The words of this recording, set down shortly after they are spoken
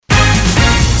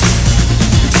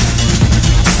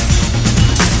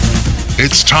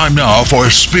It's time now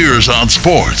for Spears on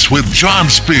Sports with John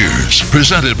Spears,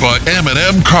 presented by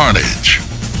M&M Carnage.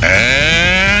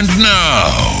 And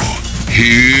now,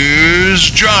 here's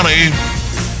Johnny.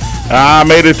 I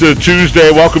made it to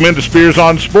Tuesday. Welcome into Spears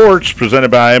on Sports,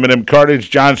 presented by M&M Carnage.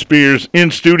 John Spears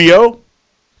in studio.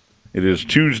 It is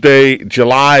Tuesday,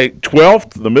 July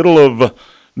 12th, the middle of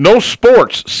no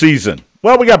sports season.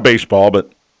 Well, we got baseball,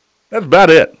 but that's about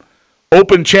it.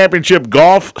 Open Championship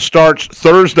Golf starts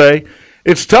Thursday.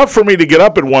 It's tough for me to get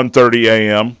up at 1:30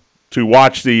 a.m. to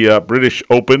watch the British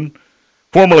Open,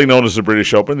 formerly known as the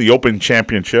British Open, the Open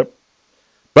Championship.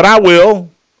 But I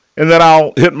will, and then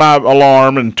I'll hit my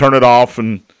alarm and turn it off,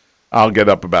 and I'll get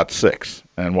up about 6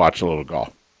 and watch a little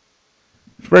golf.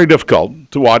 It's very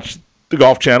difficult to watch the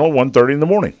Golf Channel at 1:30 in the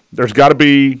morning. There's got to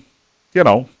be,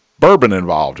 bourbon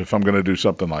involved if I'm going to do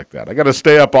something like that. I got to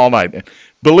stay up all night. And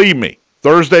believe me,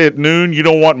 Thursday at noon, you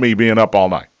don't want me being up all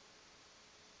night.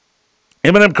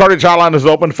 M&M Cartage Hotline is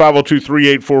open,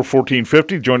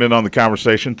 502-384-1450. Join in on the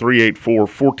conversation,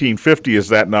 384-1450 is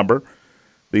that number.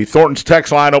 The Thornton's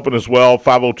text line open as well,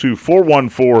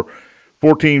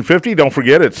 502-414-1450. Don't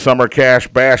forget, it's Summer Cash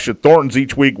Bash at Thornton's.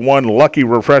 Each week, one lucky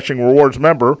Refreshing Rewards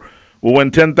member will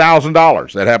win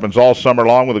 $10,000. That happens all summer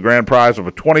long with a grand prize of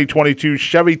a 2022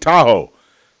 Chevy Tahoe.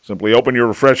 Simply open your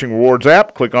Refreshing Rewards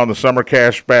app, click on the Summer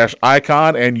Cash Bash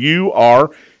icon, and you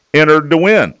are entered to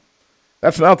win.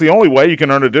 That's not the only way. You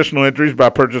can earn additional entries by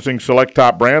purchasing select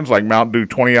top brands like Mountain Dew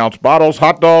 20-ounce bottles,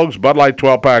 hot dogs, Bud Light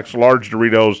 12-packs, large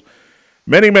Doritos,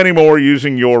 many, many more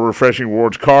using your Refreshing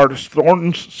Rewards card.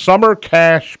 Thornton's Summer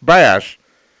Cash Bash.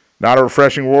 Not a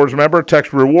Refreshing Rewards member?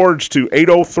 Text REWARDS to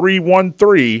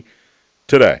 80313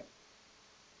 today.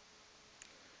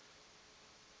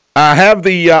 I have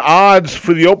the odds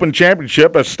for the Open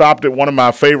Championship. I stopped at one of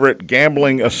my favorite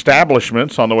gambling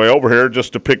establishments on the way over here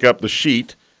just to pick up the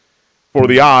sheet for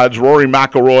the odds. Rory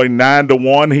McIlroy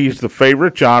 9-1. He's the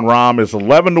favorite. Jon Rahm is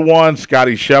 11-1.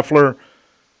 Scotty Scheffler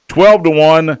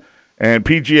 12-1. And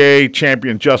PGA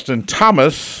champion Justin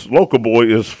Thomas, local boy,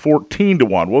 is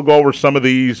 14-1. We'll go over some of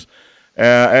these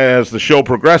as the show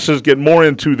progresses. Get more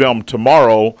into them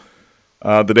tomorrow,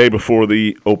 the day before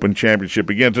the Open Championship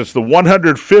begins. It's the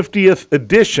 150th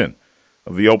edition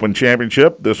of the Open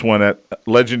Championship. This one at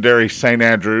legendary St.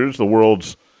 Andrews, the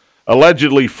world's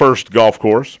allegedly first golf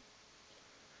course.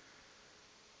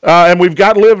 And we've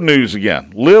got Live news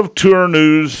again. Live Tour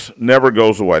news never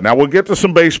goes away. Now, we'll get to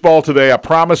some baseball today. I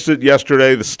promised it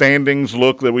yesterday. The standings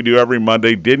look that we do every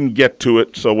Monday. Didn't get to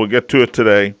it, so we'll get to it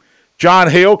today. John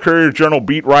Hale, Courier Journal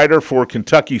beat writer for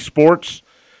Kentucky Sports,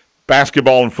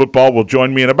 basketball and football, will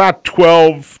join me in about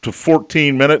 12 to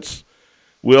 14 minutes.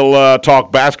 We'll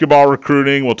talk basketball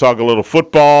recruiting. We'll talk a little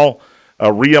football.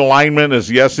 Realignment as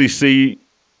the SEC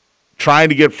trying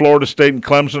to get Florida State and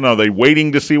Clemson. Are they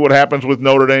waiting to see what happens with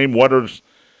Notre Dame? What is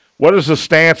the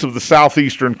stance of the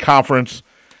Southeastern Conference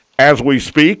as we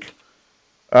speak?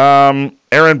 Aaron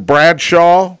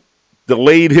Bradshaw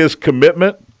delayed his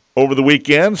commitment over the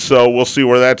weekend, so we'll see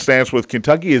where that stands with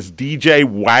Kentucky. Is DJ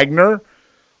Wagner,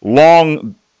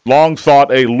 long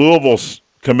thought a Louisville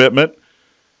commitment,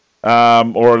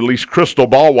 or at least crystal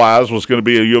ball-wise was going to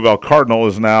be a U of L Cardinal,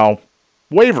 is now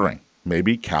wavering.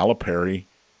 Maybe Calipari,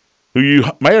 who you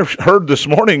may have heard this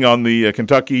morning on the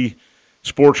Kentucky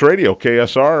Sports Radio,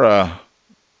 KSR,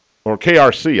 or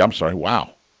KRC, I'm sorry,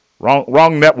 wow.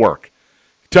 Wrong network.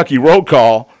 Kentucky Roll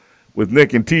Call with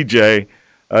Nick and TJ.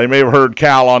 You may have heard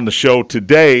Cal on the show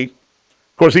today. Of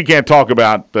course, he can't talk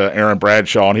about Aaron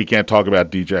Bradshaw, and he can't talk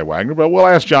about DJ Wagner, but we'll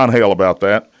ask John Hale about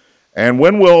that. And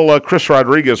when will Chris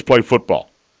Rodriguez play football?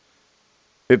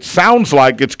 It sounds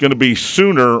like it's going to be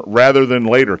sooner rather than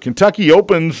later. Kentucky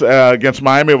opens against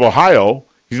Miami of Ohio.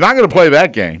 He's not going to play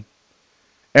that game.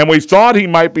 And we thought he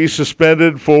might be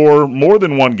suspended for more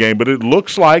than one game, but it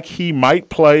looks like he might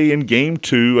play in Game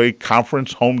 2, a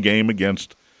conference home game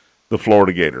against the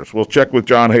Florida Gators. We'll check with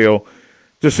John Hale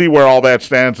to see where all that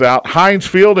stands out. Heinz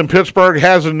Field in Pittsburgh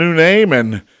has a new name,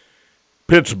 and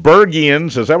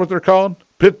Pittsburghians, is that what they're called?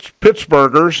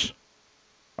 Pittsburghers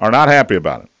are not happy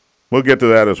about it. We'll get to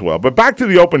that as well. But back to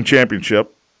the Open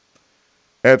Championship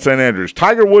at St. Andrews.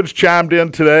 Tiger Woods chimed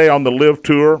in today on the Live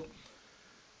Tour.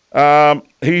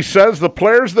 He says the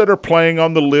players that are playing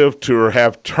on the Live Tour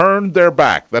have turned their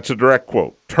back. That's a direct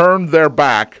quote. Turned their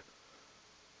back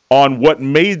on what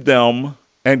made them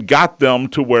and got them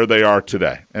to where they are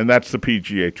today. And that's the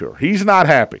PGA Tour. He's not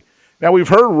happy. Now, we've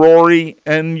heard Rory,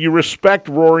 and you respect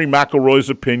Rory McIlroy's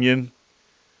opinion.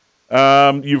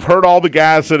 You've heard all the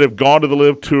guys that have gone to the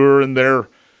Live Tour and their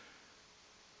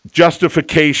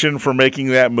justification for making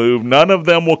that move. None of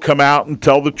them will come out and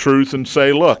tell the truth and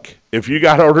say, look, if you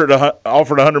got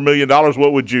offered $100 million,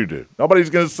 what would you do? Nobody's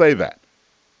going to say that.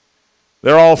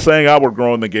 They're all saying, we're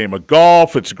growing the game of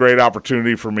golf. It's a great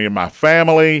opportunity for me and my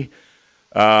family.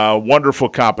 Wonderful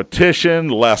competition,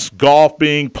 less golf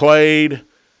being played.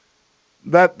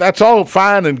 That's all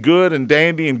fine and good and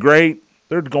dandy and great.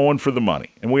 They're going for the money,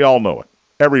 and we all know it.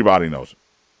 Everybody knows it.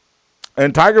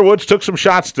 And Tiger Woods took some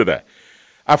shots today.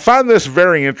 I find this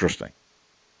very interesting.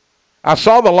 I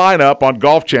saw the lineup on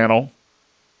Golf Channel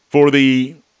for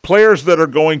the players that are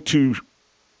going to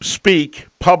speak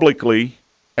publicly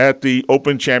at the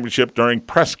Open Championship during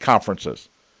press conferences.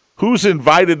 Who's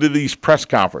invited to these press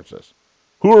conferences?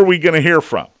 Who are we going to hear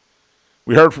from?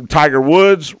 We heard from Tiger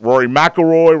Woods, Rory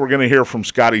McIlroy. We're going to hear from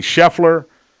Scottie Scheffler.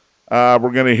 We're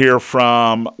going to hear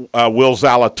from Will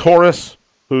Zalatoris,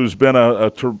 who's been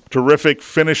a terrific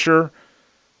finisher,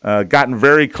 gotten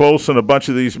very close in a bunch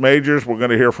of these majors. We're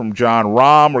going to hear from Jon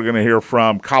Rahm. We're going to hear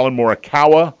from Colin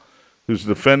Morikawa, who's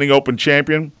the defending Open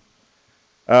champion.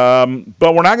 But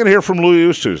we're not going to hear from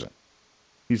Louis Oosthuizen.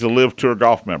 He's a LIV Tour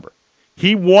golf member.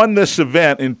 He won this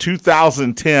event in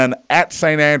 2010 at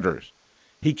St. Andrews.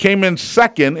 He came in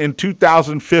second in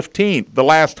 2015, the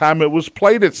last time it was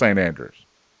played at St. Andrews.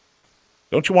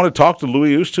 Don't you want to talk to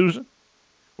Louis Oosthuizen?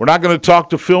 We're not going to talk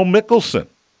to Phil Mickelson.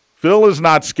 Phil is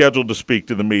not scheduled to speak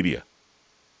to the media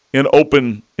in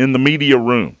the media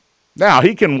room. Now,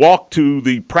 he can walk to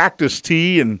the practice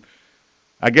tee and,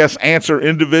 I guess, answer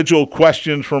individual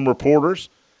questions from reporters,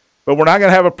 but we're not going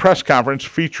to have a press conference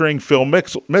featuring Phil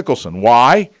Mickelson.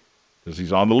 Why? Because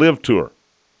he's on the LIV Tour.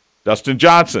 Dustin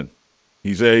Johnson,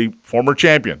 he's a former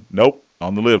champion. Nope,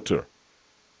 on the LIV Tour.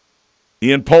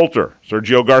 Ian Poulter,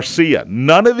 Sergio Garcia,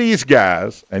 none of these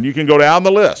guys, and you can go down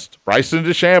the list, Bryson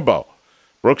DeChambeau,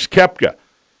 Brooks Koepka,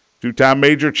 four-time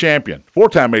major champion,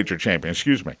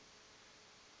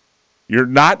 You're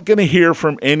not going to hear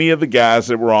from any of the guys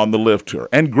that were on the LIV Tour.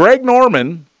 And Greg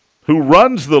Norman, who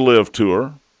runs the LIV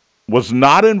Tour, was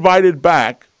not invited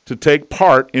back to take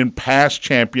part in past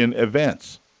champion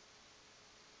events.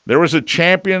 There was a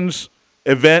champions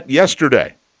event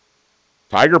yesterday.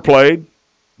 Tiger played.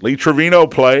 Lee Trevino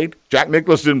played. Jack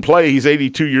Nicklaus didn't play. He's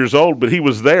 82 years old, but he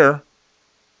was there.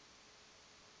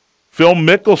 Phil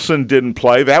Mickelson didn't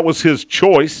play. That was his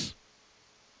choice.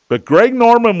 But Greg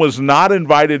Norman was not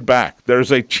invited back.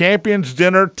 There's a champions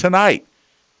dinner tonight.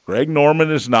 Greg Norman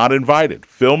is not invited.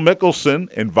 Phil Mickelson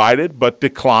invited but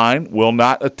declined, will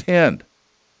not attend.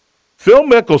 Phil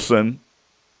Mickelson,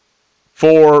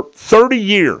 for 30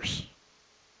 years,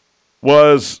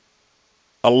 was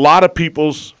a lot of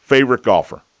people's favorite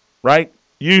golfer, right?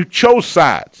 You chose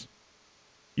sides.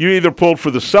 You either pulled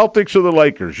for the Celtics or the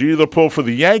Lakers. You either pulled for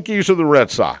the Yankees or the Red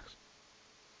Sox,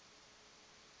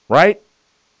 right?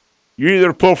 You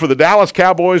either pull for the Dallas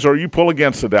Cowboys or you pull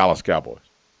against the Dallas Cowboys.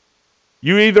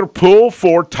 You either pull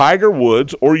for Tiger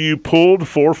Woods or you pulled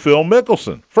for Phil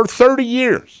Mickelson for 30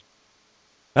 years.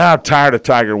 I'm tired of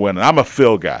Tiger winning. I'm a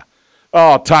Phil guy.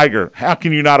 Oh, Tiger, how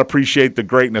can you not appreciate the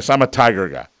greatness? I'm a Tiger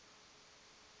guy.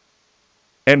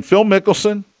 And Phil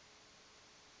Mickelson,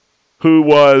 who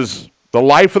was the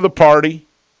life of the party,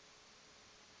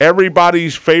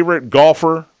 everybody's favorite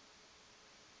golfer,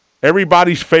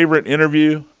 everybody's favorite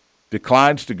interview,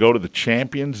 declines to go to the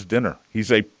champions dinner.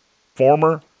 He's a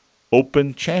former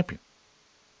Open champion.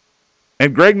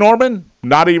 And Greg Norman,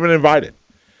 not even invited.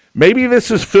 Maybe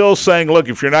this is Phil saying, look,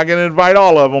 if you're not going to invite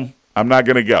all of them, I'm not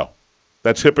going to go.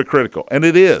 That's hypocritical. And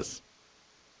it is.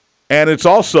 And it's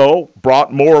also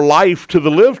brought more life to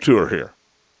the LIV Tour here.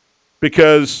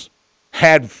 Because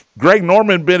had Greg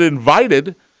Norman been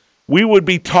invited, we would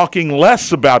be talking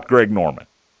less about Greg Norman.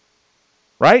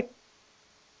 Right?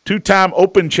 Two-time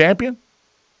Open champion?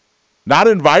 Not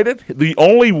invited? The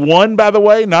only one, by the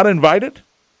way, not invited?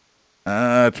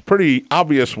 It's pretty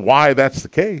obvious why that's the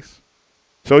case.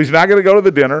 So he's not going to go to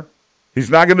the dinner. He's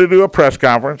not going to do a press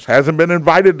conference. Hasn't been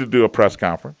invited to do a press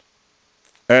conference.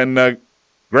 And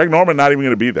Greg Norman not even going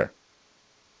to be there.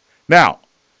 Now,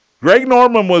 Greg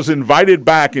Norman was invited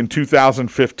back in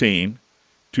 2015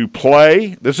 to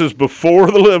play. This is before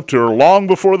the LIV Tour, long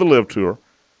before the LIV Tour.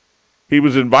 He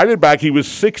was invited back. He was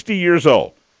 60 years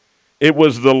old. It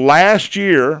was the last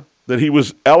year that he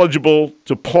was eligible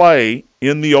to play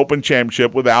in the Open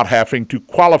Championship without having to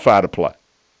qualify to play.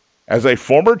 As a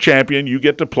former champion, you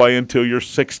get to play until you're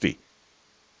 60.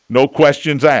 No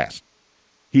questions asked.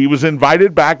 He was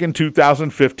invited back in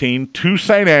 2015 to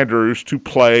St. Andrews to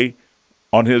play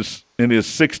in his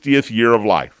 60th year of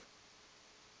life.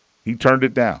 He turned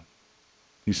it down.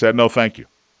 He said, no, thank you.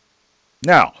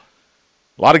 Now,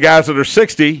 a lot of guys that are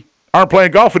 60 aren't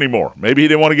playing golf anymore. Maybe he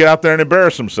didn't want to get out there and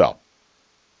embarrass himself.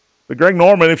 But Greg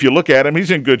Norman, if you look at him,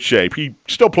 he's in good shape. He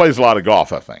still plays a lot of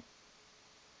golf, I think.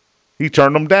 He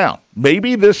turned them down.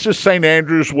 Maybe this is St.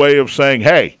 Andrews' way of saying,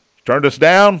 hey, you turned us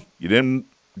down. You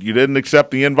didn't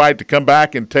accept the invite to come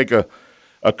back and take a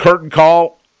curtain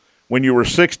call when you were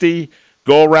 60,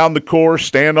 go around the course,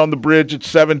 stand on the bridge at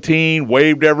 17,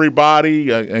 wave to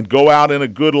everybody, and go out in a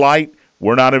good light.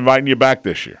 We're not inviting you back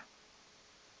this year.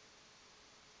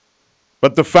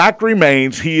 But the fact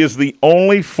remains he is the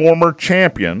only former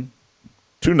champion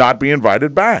to not be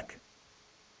invited back.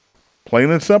 Plain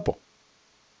and simple.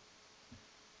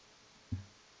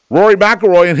 Rory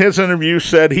McIlroy in his interview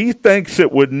said he thinks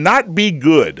it would not be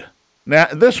good. Now,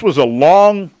 this was a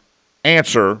long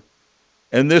answer,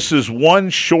 and this is one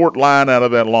short line out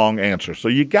of that long answer. So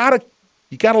you gotta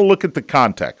look at the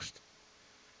context.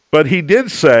 But he did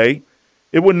say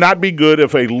it would not be good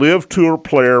if a LIV Tour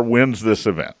player wins this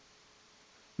event.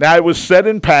 Now, it was said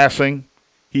in passing.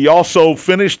 He also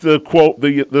finished the quote,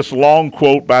 this long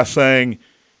quote, by saying,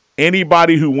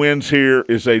 anybody who wins here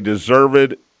is a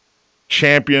deserved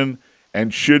champion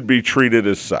and should be treated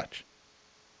as such.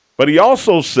 But he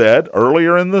also said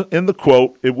earlier in the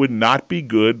quote, it would not be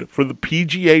good for the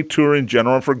PGA Tour in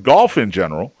general and for golf in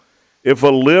general if a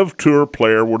LIV Tour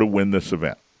player were to win this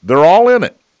event. They're all in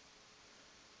it.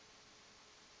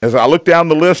 As I look down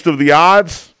the list of the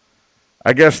odds,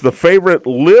 I guess the favorite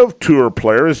LIV Tour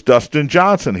player is Dustin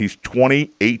Johnson. He's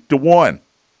 28-1.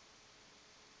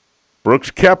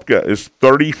 Brooks Koepka is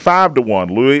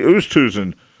 35-1. Louis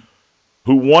Oosthuizen,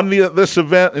 who won this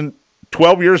event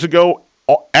 12 years ago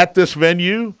at this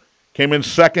venue, came in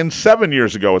second 7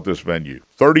 years ago at this venue,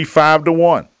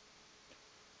 35-1.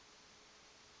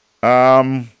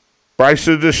 Bryson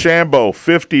DeChambeau,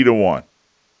 50-1.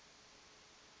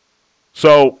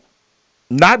 So,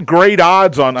 not great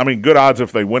odds good odds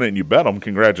if they win it and you bet them,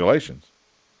 congratulations.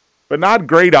 But not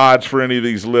great odds for any of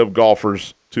these LIV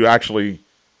golfers to actually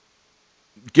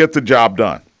get the job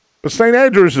done. But St.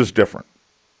 Andrews is different.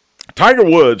 Tiger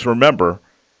Woods, remember,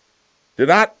 did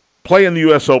not play in the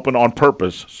U.S. Open on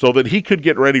purpose so that he could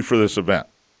get ready for this event.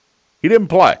 He didn't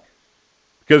play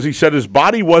because he said his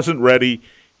body wasn't ready.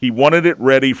 He wanted it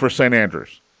ready for St.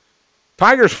 Andrews.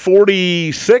 Tiger's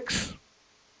 46.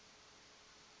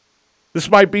 This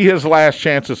might be his last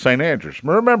chance at St. Andrews.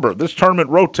 Remember, this tournament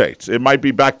rotates. It might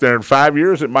be back there in 5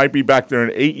 years. It might be back there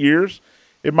in 8 years.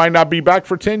 It might not be back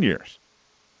for 10 years.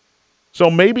 So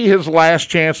maybe his last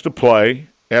chance to play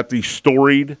at the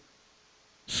storied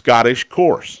Scottish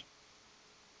course.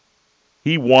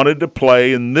 He wanted to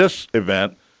play in this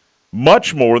event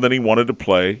much more than he wanted to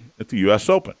play at the U.S.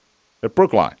 Open at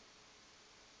Brookline.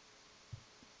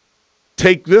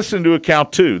 Take this into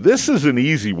account, too. This is an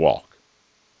easy walk.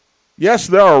 Yes,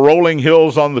 there are rolling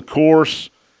hills on the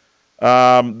course.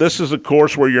 This is a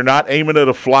course where you're not aiming at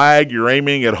a flag. You're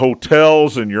aiming at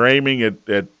hotels, and you're aiming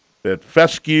at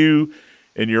fescue,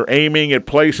 and you're aiming at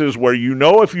places where you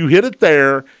know if you hit it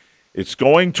there, it's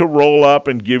going to roll up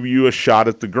and give you a shot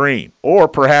at the green. Or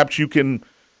perhaps you can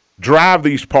drive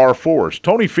these par fours.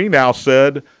 Tony Finau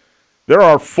said there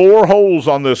are 4 holes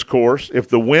on this course. If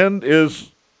the wind is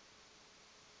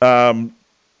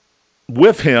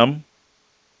with him,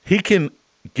 he can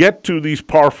get to these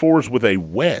par fours with a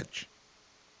wedge.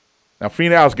 Now,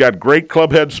 Finau's got great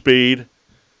club head speed,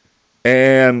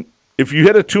 and if you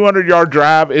hit a 200-yard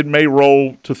drive, it may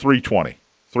roll to 320,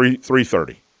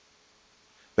 330.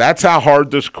 That's how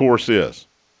hard this course is.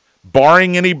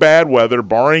 Barring any bad weather,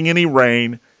 barring any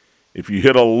rain, if you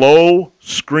hit a low,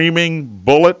 screaming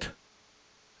bullet,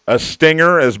 a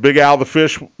stinger, as Big Al the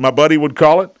Fish, my buddy, would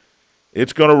call it,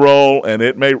 it's going to roll, and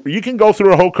you can go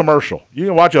through a whole commercial. You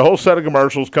can watch a whole set of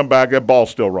commercials, come back, that ball's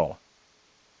still rolling.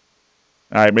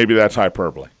 All right, maybe that's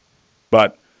hyperbole.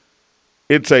 But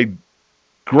it's a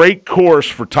great course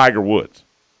for Tiger Woods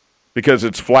because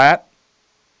it's flat.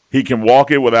 He can walk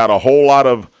it without a whole lot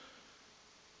of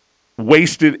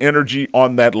wasted energy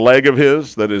on that leg of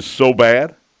his that is so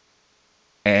bad.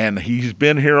 And he's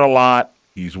been here a lot.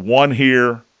 He's won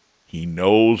here. He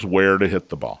knows where to hit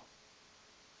the ball.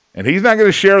 And he's not going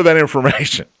to share that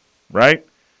information, right?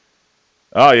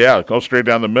 Oh, yeah, go straight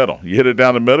down the middle. You hit it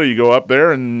down the middle, you go up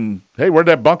there, and, hey, where'd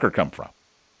that bunker come from?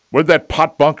 Where'd that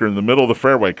pot bunker in the middle of the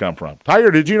fairway come from?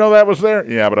 Tiger, did you know that was there?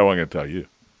 Yeah, but I wasn't going to tell you.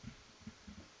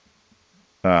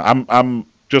 I'm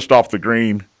just off the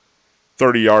green,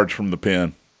 30 yards from the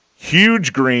pin.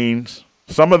 Huge greens,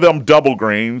 some of them double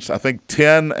greens. I think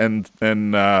 10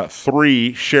 and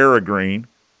 3 share a green.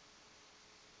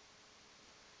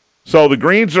 So the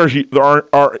greens are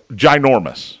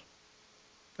ginormous,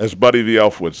 as Buddy the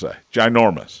Elf would say,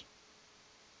 ginormous.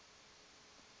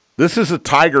 This is a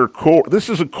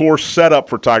course set up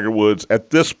for Tiger Woods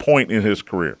at this point in his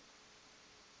career.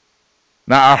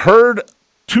 Now, I heard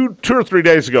two or 3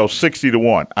 days ago,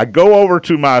 60-1. I go over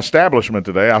to my establishment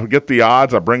today. I'll get the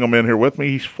odds. I bring them in here with me.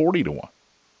 He's 40-1.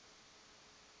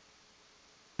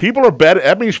 People are betting.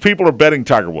 That means people are betting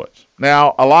Tiger Woods.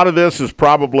 Now, a lot of this is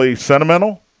probably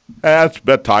sentimental. Let's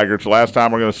bet Tiger. It's the last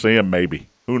time we're going to see him. Maybe.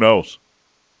 Who knows?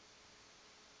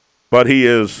 But he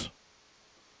is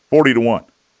 40-1.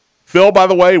 Phil, by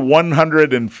the way,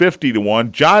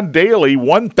 150-1. John Daly,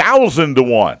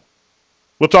 1,000-1.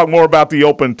 We'll talk more about the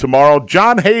Open tomorrow.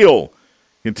 John Hale,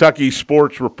 Kentucky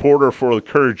sports reporter for the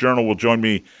Courier-Journal, will join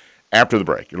me after the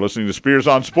break. You're listening to Spears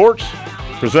on Sports,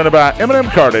 presented by M&M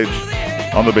Cartage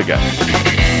on the Big X.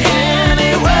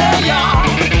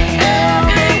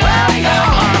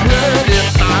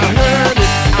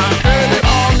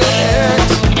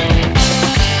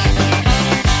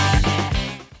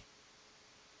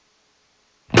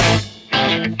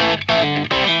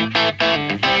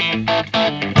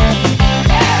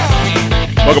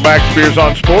 Welcome back to Spears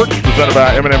on Sports, presented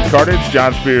by M&M Cartage.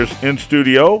 John Spears in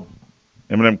studio.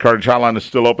 M&M Cartage hotline is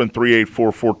still open,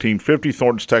 384-1450.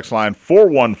 Thornton's text line,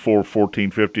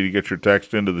 414-1450 to get your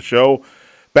text into the show.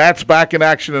 Bats back in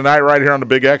action tonight right here on the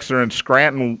Big X. They're in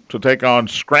Scranton to take on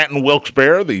Scranton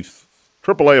Wilkes-Barre, the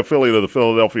AAA affiliate of the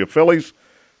Philadelphia Phillies.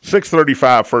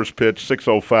 6:35 first pitch,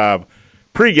 6:05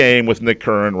 pregame with Nick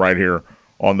Curran right here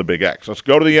on the Big X. Let's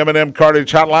go to the M&M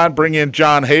Cartage hotline, bring in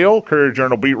John Hale,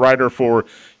 Courier-Journal beat writer for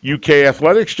UK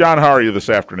Athletics. John, how are you this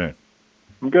afternoon?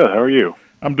 I'm good. How are you?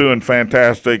 I'm doing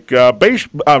fantastic. Not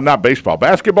baseball,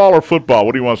 basketball or football?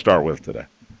 What do you want to start with today?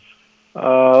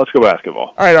 Let's go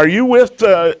basketball. All right. Are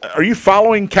you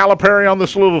following Calipari on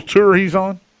this little tour he's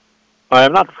on? I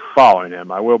am not following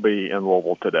him. I will be in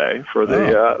Louisville today for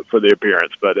the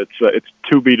appearance, but it's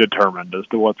to be determined as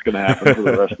to what's going to happen for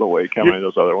the rest of the week. How many of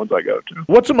those other ones I go to?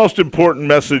 What's the most important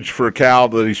message for Cal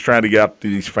that he's trying to get out to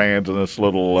these fans in this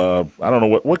little? I don't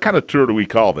know what kind of tour do we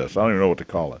call this? I don't even know what to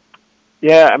call it.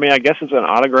 Yeah, I mean, I guess it's an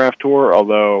autograph tour.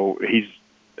 Although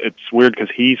it's weird because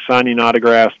he's signing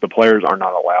autographs. The players are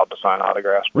not allowed to sign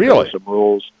autographs. Really? Some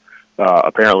rules.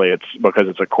 Apparently, it's because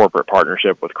it's a corporate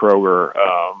partnership with Kroger.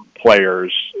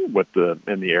 Players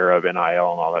in the era of NIL and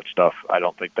all that stuff, I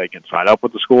don't think they can sign up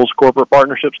with the school's corporate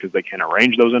partnerships because they can't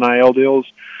arrange those NIL deals.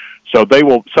 So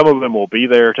some of them will be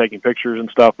there taking pictures and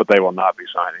stuff, but they will not be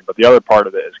signing. But the other part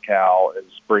of it is Cal is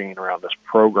bringing around this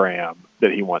program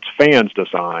that he wants fans to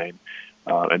sign.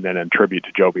 And then in tribute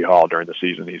to Joby Hall during the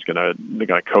season, he's going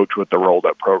to coach with the rolled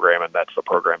up program, and that's the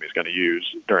program he's going to use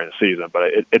during the season.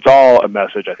 But it's all a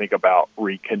message, I think, about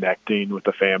reconnecting with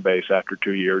the fan base after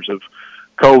 2 years of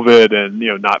COVID and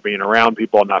not being around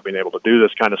people and not being able to do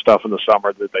this kind of stuff in the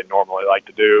summer that they normally like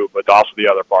to do. But also the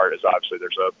other part is obviously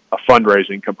there's a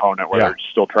fundraising component where they're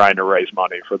still trying to raise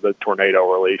money for the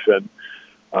tornado relief in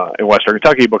Western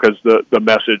Kentucky, because the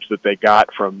message that they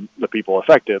got from the people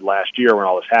affected last year when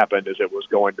all this happened is it was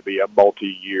going to be a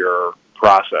multi-year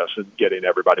process in getting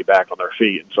everybody back on their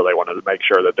feet. And so they wanted to make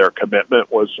sure that their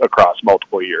commitment was across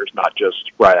multiple years, not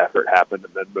just right after it happened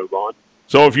and then move on.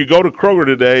 So if you go to Kroger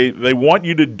today, they want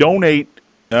you to donate.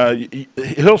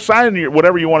 He'll sign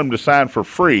whatever you want him to sign for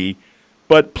free,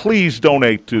 but please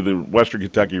donate to the Western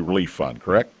Kentucky Relief Fund,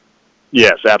 correct?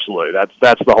 Yes, absolutely.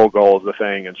 That's the whole goal of the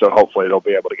thing, and so hopefully they'll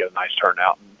be able to get a nice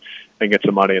turnout and get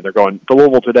some money. And they're going to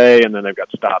Louisville today, and then they've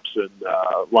got stops in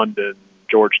London,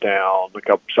 Georgetown,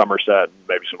 Somerset, and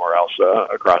maybe somewhere else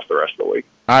across the rest of the week.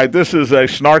 All right, this is a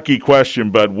snarky question,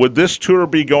 but would this tour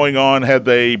be going on had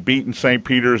they beaten St.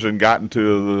 Peter's and gotten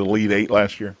to the Elite Eight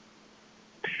last year?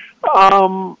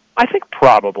 I think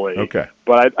probably. Okay.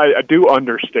 But I do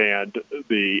understand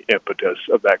the impetus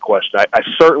of that question. I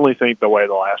certainly think the way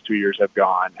the last 2 years have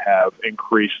gone have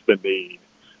increased the need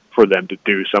for them to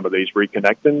do some of these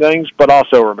reconnecting things. But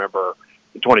also remember,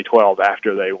 in 2012,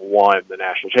 after they won the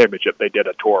national championship, they did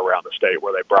a tour around the state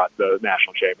where they brought the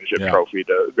national championship trophy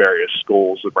to various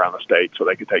schools around the state so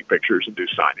they could take pictures and do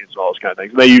signings and all those kind of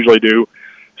things. And they usually do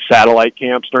satellite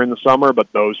camps during the summer,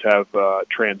 but those have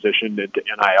transitioned into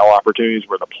NIL opportunities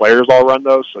where the players all run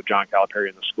those. So John Calipari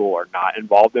and the school are not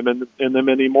involved in them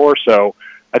anymore. So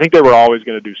I think they were always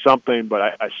going to do something, but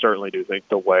I certainly do think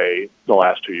the way the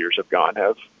last 2 years have gone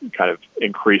have kind of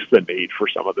increased the need for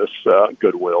some of this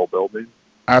goodwill building.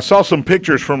 I saw some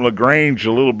pictures from LaGrange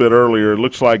a little bit earlier. It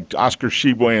looks like Oscar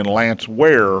Tshiebwe and Lance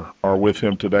Ware are with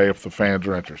him today if the fans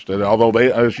are interested, although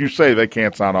they, as you say, they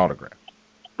can't sign autographs.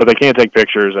 But they can't take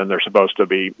pictures, and they're supposed to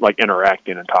be like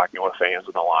interacting and talking with fans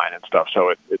in the line and stuff. So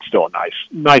it's still a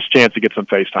nice chance to get some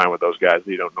FaceTime with those guys that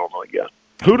you don't normally get.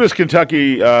 Who does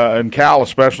Kentucky and Cal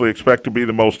especially expect to be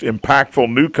the most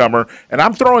impactful newcomer? And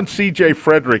I'm throwing C.J.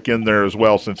 Frederick in there as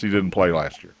well since he didn't play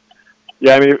last year.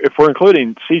 Yeah, I mean, if we're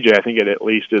including CJ, I think it at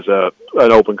least is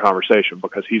an open conversation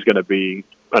because he's going to be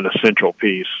an essential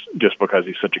piece just because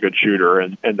he's such a good shooter,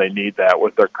 and they need that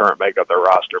with their current makeup of their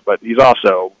roster. But he's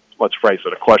also, let's face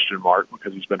it, a question mark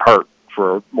because he's been hurt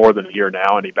for more than a year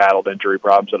now, and he battled injury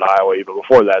problems at Iowa even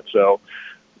before that. So,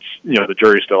 the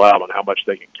jury's still out on how much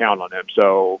they can count on him.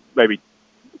 So maybe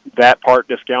that part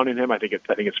discounting him, I think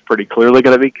it's pretty clearly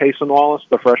going to be Cason Wallace,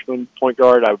 the freshman point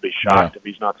guard. I would be shocked if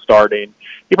he's not starting.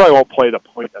 He probably won't play the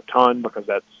point a ton because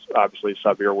that's obviously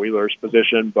Sahvir Wheeler's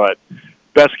position. But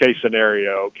best case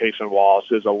scenario, Cason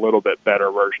Wallace is a little bit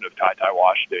better version of Ty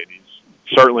Washington.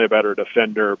 He's certainly a better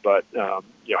defender, but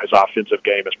his offensive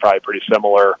game is probably pretty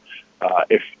similar.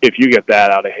 If you get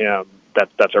that out of him,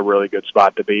 that's a really good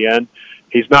spot to be in.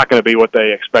 He's not going to be what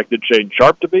they expected Shaedon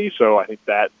Sharpe to be, so I think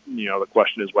that, the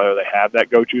question is whether they have that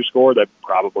go-to scorer. They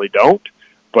probably don't,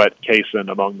 but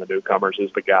Cason among the newcomers is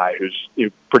the guy who's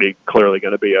pretty clearly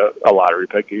going to be a lottery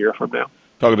pick a year from now.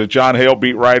 Talking to John Hale,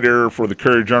 beat writer for the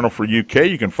Courier-Journal for UK.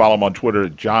 You can follow him on Twitter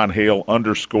at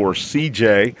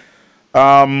JohnHale_CJ.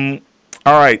 All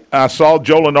right, I saw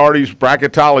Joe Lunardi's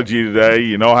bracketology today.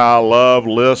 You know how I love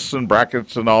lists and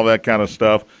brackets and all that kind of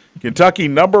stuff. Kentucky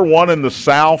number 1 in the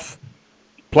South,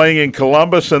 playing in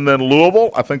Columbus and then Louisville.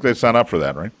 I think they sign up for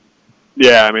that, right?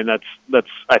 Yeah, I mean that's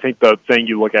I think the thing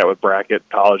you look at with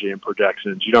bracketology and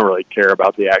projections, you don't really care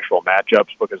about the actual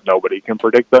matchups because nobody can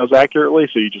predict those accurately.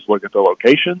 So you just look at the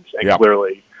locations, and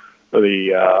clearly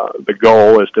the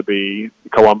goal is to be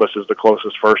Columbus is the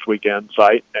closest first weekend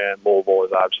site, and Louisville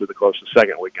is obviously the closest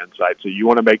second weekend site. So you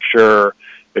want to make sure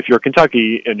if you're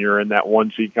Kentucky and you're in that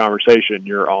 1 seed conversation,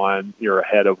 you're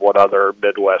ahead of what other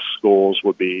Midwest schools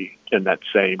would be in that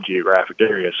same geographic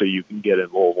area. So you can get in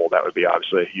Louisville. That would be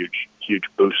obviously a huge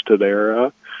boost to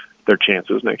their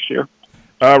chances next year.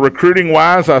 Recruiting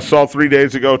wise, I saw 3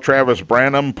 days ago Travis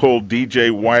Branham pulled DJ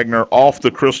Wagner off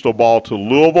the crystal ball to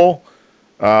Louisville.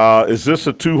 Is this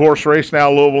a 2-horse race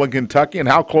now, Louisville and Kentucky? And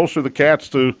how close are the Cats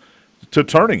to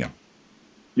turning him?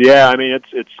 Yeah, I mean, I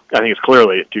think it's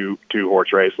clearly a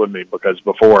two-horse race. I mean, because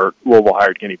before Louisville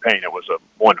hired Kenny Payne, it was a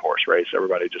 1-horse race.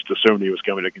 Everybody just assumed he was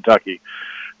coming to Kentucky.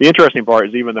 The interesting part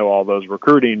is even though all those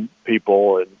recruiting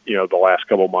people and, the last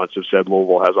couple of months have said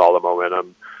Louisville has all the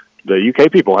momentum, the UK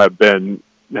people have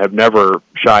never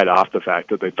shied off the fact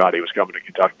that they thought he was coming to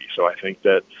Kentucky. So I think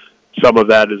that some of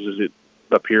that is it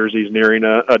appears he's nearing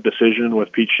a decision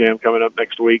with Pete Sham coming up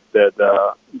next week, that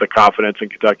the confidence in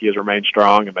Kentucky has remained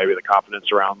strong, and maybe the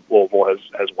confidence around Louisville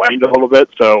has waned a little bit.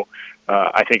 So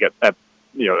I think at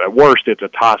worst it's a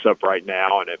toss-up right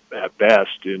now, and at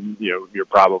best, you're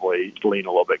probably leaning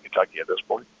a little bit Kentucky at this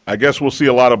point. I guess we'll see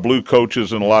a lot of blue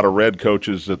coaches and a lot of red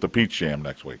coaches at the Pete Sham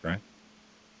next week, right?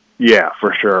 Yeah,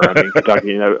 for sure. I mean,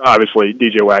 Kentucky, obviously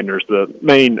DJ Wagner's the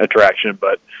main attraction,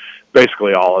 but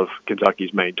basically all of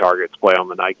Kentucky's main targets play on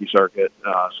the Nike circuit,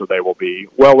 so they will be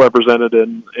well represented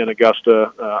in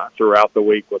Augusta throughout the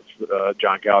week with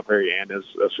John Calipari and his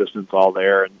assistants all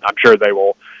there. And I'm sure they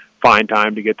will find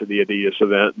time to get to the Adidas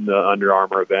event and the Under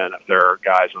Armour event if there are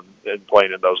guys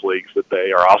playing in those leagues that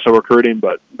they are also recruiting,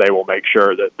 but they will make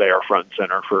sure that they are front and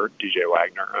center for DJ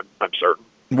Wagner, I'm certain.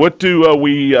 What do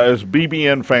we, as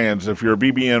BBN fans, if you're a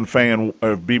BBN fan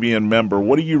or BBN member,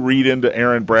 what do you read into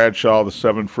Aaron Bradshaw, the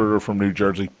 7-footer from New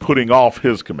Jersey, putting off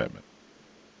his commitment?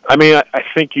 I mean, I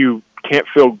think you can't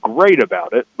feel great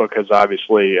about it because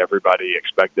obviously everybody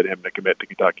expected him to commit to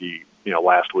Kentucky,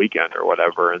 last weekend or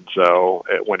whatever. And so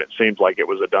when it seems like it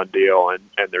was a done deal and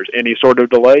there's any sort of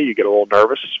delay, you get a little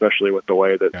nervous, especially with the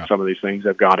way that some of these things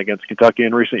have gone against Kentucky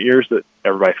in recent years that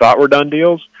everybody thought were done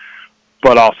deals.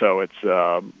 But also,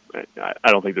 I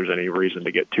don't think there's any reason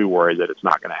to get too worried that it's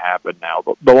not going to happen now.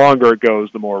 But the longer it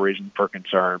goes, the more reason for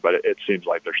concern. But it seems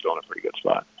like they're still in a pretty good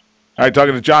spot. All right,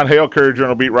 talking to John Hale,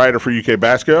 Courier-Journal beat writer for UK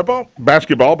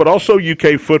basketball, but also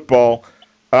UK football.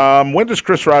 When does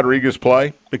Chris Rodriguez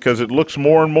play? Because it looks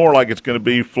more and more like it's going to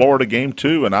be Florida game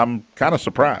 2, and I'm kind of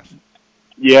surprised.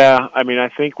 Yeah, I mean, I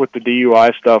think with the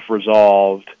DUI stuff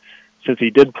resolved, since he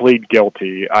did plead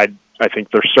guilty, I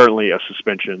think there's certainly a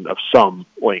suspension of some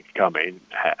length coming.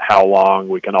 How long,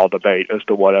 we can all debate as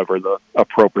to whatever the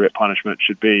appropriate punishment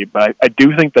should be. But I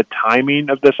do think the timing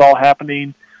of this all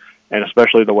happening, and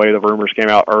especially the way the rumors came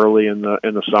out early in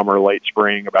the summer, late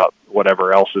spring, about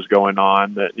whatever else is going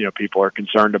on that people are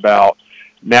concerned about.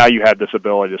 Now you have this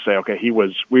ability to say, okay,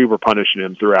 we were punishing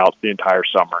him throughout the entire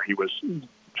summer. He was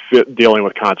dealing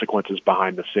with consequences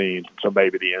behind the scenes. So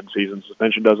maybe the in-season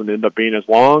suspension doesn't end up being as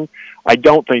long. I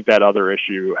don't think that other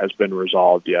issue has been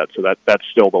resolved yet, so that's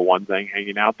still the one thing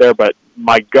hanging out there. But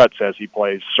my gut says he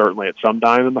plays certainly at some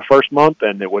time in the first month,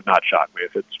 and it would not shock me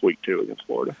if it's week 2 against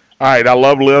Florida. All right, I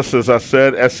love lists. As I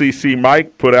said, SEC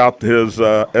Mike put out his SEC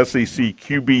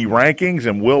QB rankings,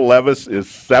 and Will Levis is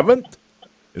 7th.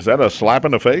 Is that a slap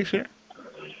in the face here?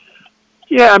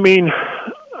 Yeah, I mean,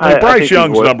 Bryce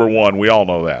Young's number 1. We all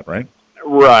know that, right?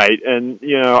 Right, and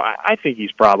I think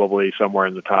he's probably somewhere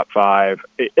in the top 5.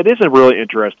 It is a really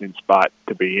interesting spot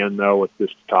to be in, though, with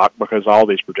this talk, because all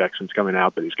these projections coming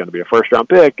out that he's going to be a first-round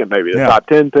pick and maybe the top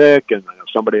 10 pick, and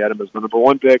somebody had him as the number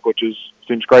 1 pick, which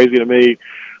seems crazy to me.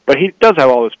 But he does have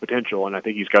all this potential, and I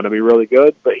think he's going to be really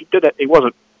good. But he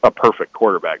wasn't a perfect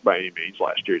quarterback by any means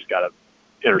last year. He's got an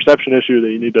interception issue that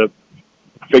you need to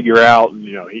figure out, and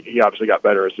he obviously got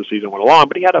better as the season went along.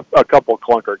 But he had a couple of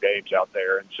clunker games out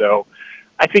there, and so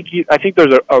I think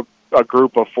there's a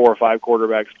group of 4 or 5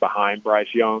 quarterbacks behind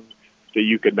Bryce Young that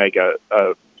you could make a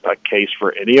case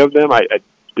for any of them. I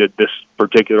did this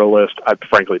particular list. I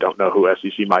frankly don't know who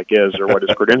SEC Mike is or what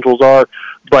his credentials are,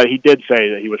 but he did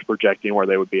say that he was projecting where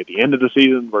they would be at the end of the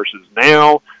season versus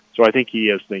now. So I think he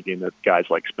is thinking that guys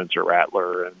like Spencer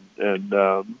Rattler and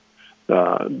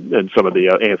some of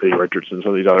the Anthony Richardson,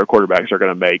 some of these other quarterbacks are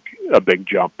going to make a big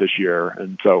jump this year,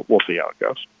 and so we'll see how it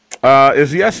goes.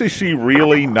 Is the SEC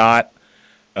really not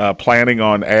planning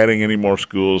on adding any more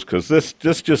schools? Because this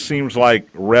just seems like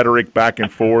rhetoric back and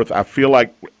forth. I feel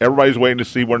like everybody's waiting to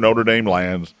see where Notre Dame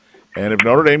lands. And if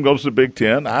Notre Dame goes to the Big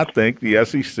Ten, I think the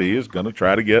SEC is going to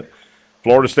try to get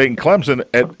Florida State and Clemson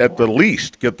at the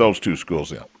least get those 2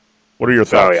 schools in. What are your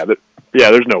thoughts? Oh, yeah,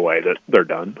 there's no way that they're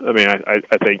done. I mean,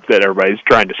 I think that everybody's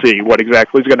trying to see what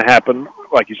exactly is going to happen,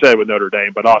 like you said, with Notre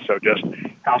Dame, but also just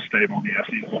how stable the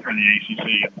SEC or the ACC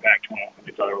and the Pac-12 and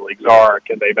these other leagues are.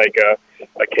 Can they make a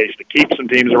case to keep some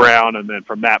teams around? And then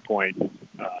from that point,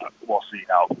 we'll see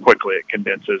how quickly it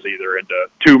condenses either into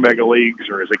 2 mega leagues,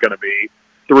 or is it going to be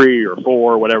 3 or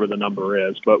 4, whatever the number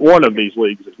is. But one of these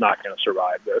leagues is not going to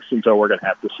survive this, and so we're going to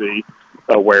have to see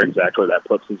where exactly that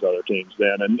puts these other teams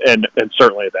in. And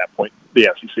certainly at that point, the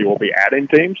SEC will be adding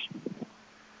teams.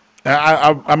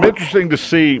 I'm interested to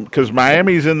see, because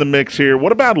Miami's in the mix here.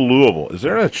 What about Louisville? Is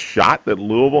there a shot that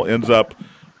Louisville ends up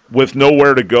with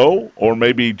nowhere to go, or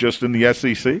maybe just in the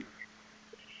SEC?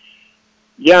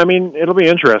 Yeah, I mean, it'll be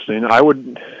interesting.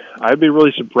 I'd be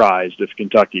really surprised if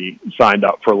Kentucky signed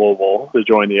up for Louisville to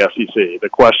join the SEC. The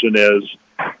question is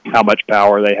how much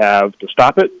power they have to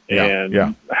stop it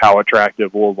and how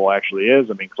attractive Louisville actually is.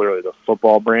 I mean, clearly the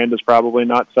football brand is probably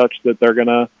not such that they're going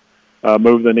to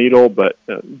move the needle, but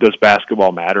does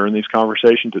basketball matter in these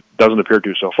conversations? It doesn't appear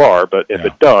to so far, but if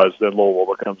it does, then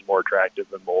Louisville becomes more attractive,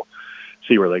 and we'll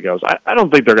see where they go. I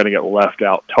don't think they're going to get left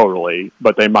out totally,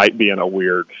 but they might be in a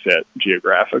weird fit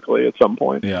geographically at some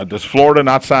point. Yeah. Does Florida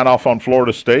not sign off on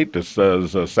Florida State? Does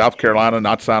South Carolina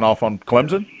not sign off on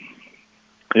Clemson?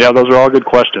 Yeah, those are all good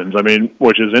questions. I mean,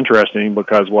 which is interesting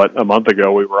because a month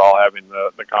ago we were all having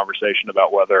the conversation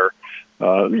about whether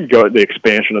the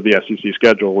expansion of the SEC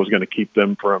schedule was going to keep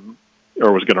them from,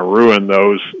 or was going to ruin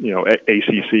those,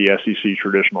 ACC, SEC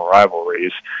traditional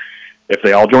rivalries. If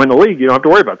they all join the league, you don't have to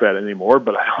worry about that anymore,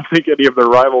 but I don't think any of their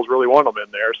rivals really want them in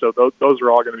there. So those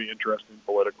are all going to be interesting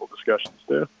political discussions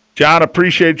too. John,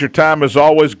 appreciate your time as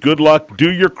always. Good luck. Do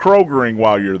your Krogering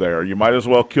while you're there. You might as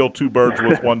well kill 2 birds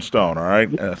with 1 stone, all right?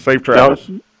 Safe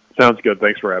travels. Sounds good.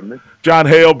 Thanks for having me. John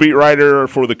Hale, beat writer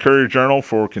for the Courier-Journal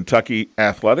for Kentucky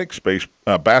Athletics,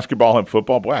 basketball and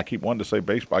football. Boy, I keep wanting to say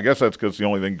baseball. I guess that's because it's the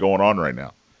only thing going on right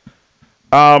now.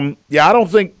 I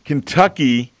don't think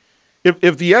Kentucky –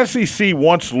 if the SEC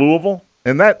wants Louisville,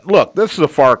 and this is a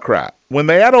far cry. When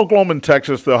they add Oklahoma and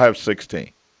Texas, they'll have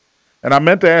 16. And I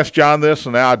meant to ask John this,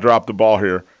 and now I dropped the ball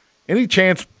here. Any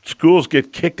chance schools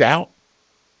get kicked out?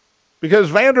 Because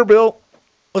Vanderbilt,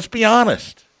 let's be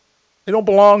honest, they don't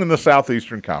belong in the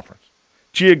Southeastern Conference.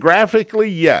 Geographically,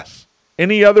 yes.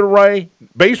 Any other way?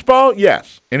 Baseball,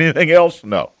 yes. Anything else?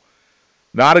 No.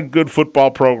 Not a good football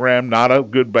program, not a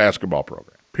good basketball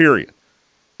program, period.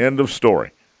 End of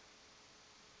story.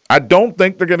 I don't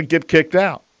think they're going to get kicked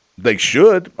out. They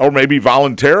should, or maybe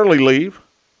voluntarily leave,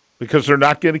 because they're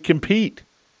not going to compete.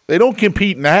 They don't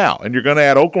compete now, and you're going to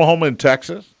add Oklahoma and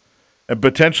Texas and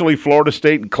potentially Florida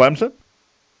State and Clemson.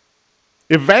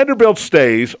 If Vanderbilt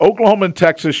stays, Oklahoma and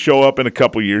Texas show up in a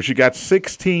couple years. You got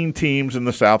 16 teams in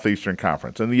the Southeastern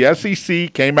Conference. And the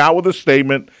SEC came out with a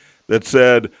statement that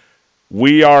said,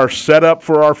 we are set up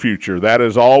for our future. That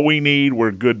is all we need.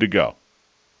 We're good to go.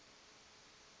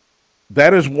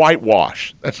 That is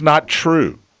whitewash. That's not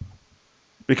true.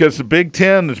 Because the Big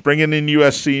Ten is bringing in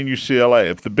USC and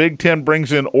UCLA. If the Big Ten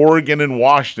brings in Oregon and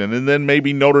Washington, and then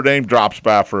maybe Notre Dame drops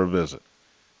by for a visit,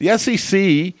 the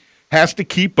SEC has to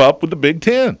keep up with the Big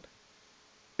Ten.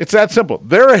 It's that simple.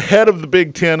 They're ahead of the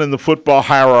Big Ten in the football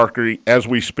hierarchy as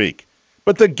we speak.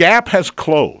 But the gap has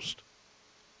closed.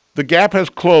 The gap has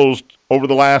closed over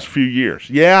the last few years.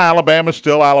 Yeah, Alabama's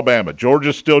still Alabama.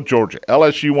 Georgia's still Georgia.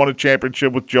 LSU won a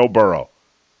championship with Joe Burrow.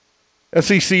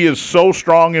 SEC is so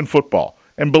strong in football.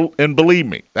 And believe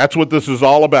me, that's what this is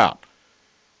all about.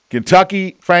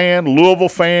 Kentucky fan, Louisville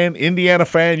fan, Indiana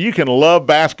fan, you can love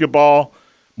basketball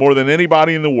more than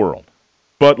anybody in the world.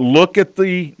 But look at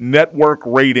the network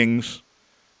ratings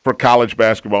for college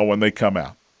basketball when they come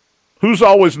out. Who's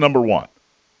always number one?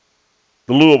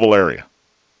 The Louisville area.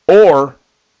 Or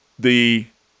the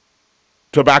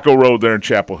Tobacco Road there in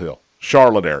Chapel Hill,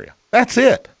 Charlotte area. That's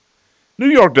it. New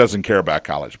York doesn't care about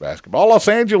college basketball. Los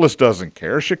Angeles doesn't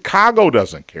care. Chicago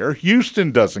doesn't care.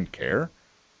 Houston doesn't care.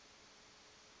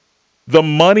 The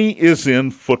money is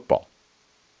in football.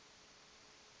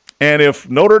 And if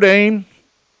Notre Dame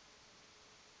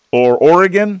or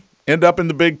Oregon end up in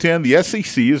the Big Ten, the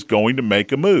SEC is going to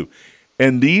make a move.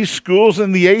 And these schools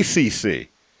in the ACC,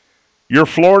 your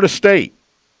Florida State,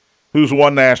 who's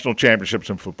won national championships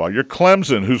in football. Your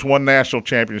Clemson, who's won national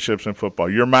championships in football.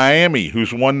 Your Miami,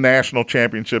 who's won national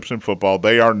championships in football.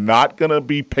 They are not going to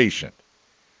be patient.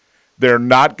 They're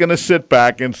not going to sit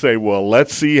back and say, well,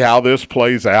 let's see how this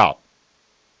plays out.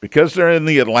 Because they're in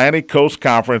the Atlantic Coast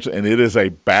Conference, and it is a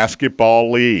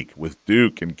basketball league with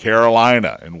Duke and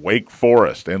Carolina and Wake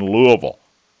Forest and Louisville.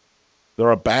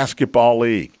 They're a basketball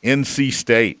league. NC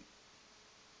State.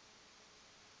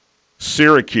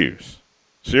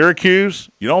 Syracuse,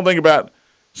 you don't think about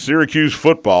Syracuse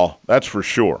football, that's for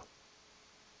sure.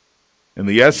 And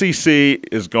the SEC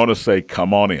is going to say,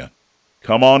 come on in.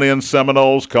 Come on in,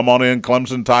 Seminoles. Come on in,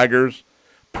 Clemson Tigers.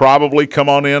 Probably come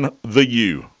on in,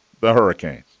 the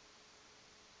Hurricanes.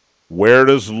 Where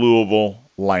does Louisville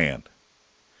land?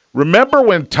 Remember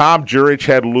when Tom Jurich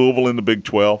had Louisville in the Big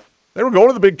 12? They were going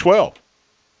to the Big 12.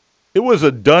 It was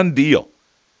a done deal.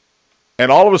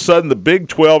 And all of a sudden, the Big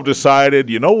 12 decided,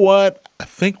 you know what? I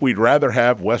think we'd rather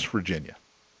have West Virginia.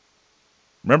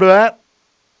 Remember that?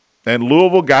 And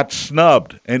Louisville got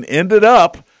snubbed and ended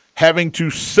up having to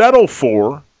settle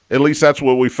for, at least that's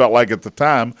what we felt like at the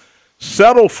time,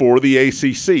 settle for the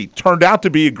ACC. Turned out to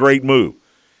be a great move.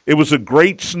 It was a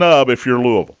great snub if you're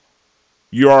Louisville.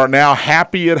 You are now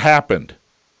happy it happened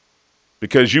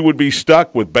because you would be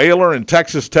stuck with Baylor and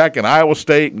Texas Tech and Iowa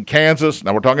State and Kansas.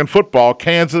 Now we're talking football,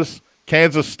 Kansas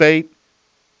State.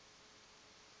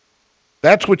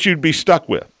 That's what you'd be stuck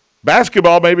with.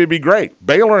 Basketball maybe be great.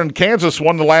 Baylor and Kansas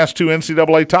won the last 2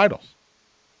 NCAA titles.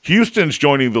 Houston's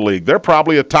joining the league. They're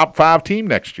probably a top 5 team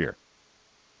next year.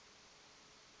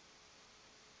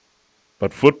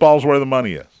 But football's where the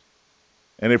money is.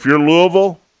 And if you're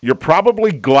Louisville, you're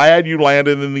probably glad you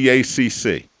landed in the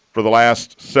ACC for the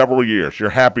last several years.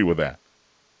 You're happy with that.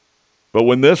 But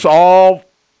when this all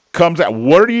comes out,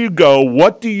 where do you go?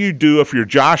 What do you do if you're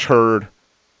Josh Hurd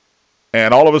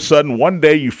and all of a sudden one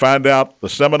day you find out the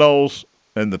Seminoles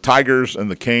and the Tigers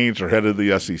and the Canes are headed to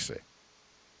the SEC?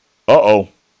 Uh-oh.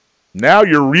 Now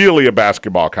you're really a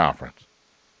basketball conference.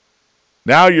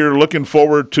 Now you're looking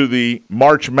forward to the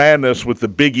March Madness with the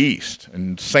Big East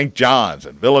and St. John's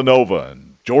and Villanova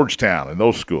and Georgetown and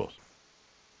those schools.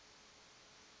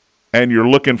 And you're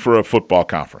looking for a football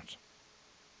conference.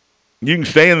 You can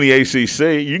stay in the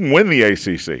ACC. You can win the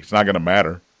ACC. It's not going to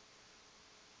matter.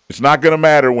 It's not going to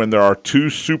matter when there are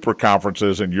 2 super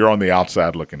conferences and you're on the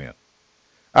outside looking in.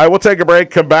 All right, we'll take a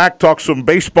break, come back, talk some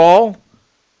baseball.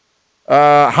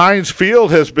 Heinz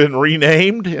Field has been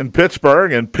renamed in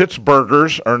Pittsburgh, and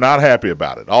Pittsburghers are not happy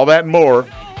about it. All that and more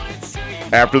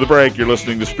after the break. You're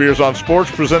listening to Spears on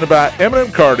Sports, presented by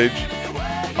M&M Cartage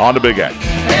on the Big X.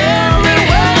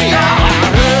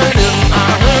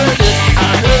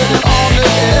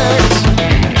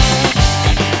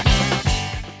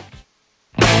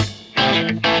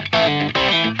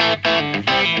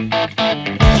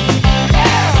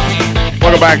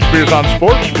 Welcome back to Spears on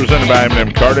Sports, presented by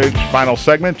M&M Cartage. Final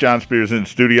segment, John Spears in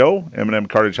studio. M&M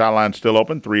Cartage hotline still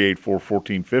open,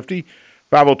 384-1450,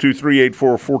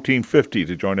 502-384-1450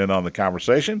 to join in on the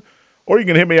conversation. Or you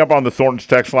can hit me up on the Thornton's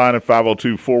text line at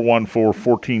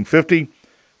 502-414-1450.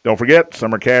 Don't forget,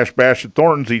 Summer Cash Bash at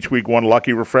Thornton's. Each week, one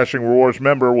lucky Refreshing Rewards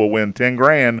member will win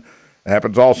 $10,000. It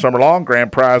happens all summer long.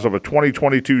 Grand prize of a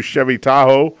 2022 Chevy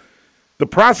Tahoe. The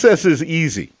process is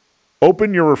easy.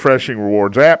 Open your Refreshing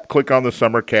Rewards app, click on the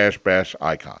Summer Cash Bash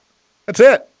icon. That's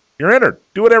it. You're entered.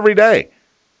 Do it every day.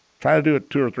 Try to do it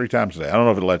 2 or 3 times a day. I don't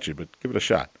know if it'll let you, but give it a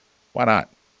shot. Why not?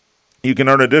 You can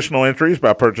earn additional entries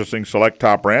by purchasing select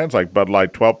top brands like Bud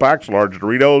Light 12-packs, large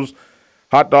Doritos,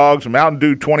 hot dogs, Mountain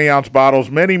Dew 20-ounce bottles,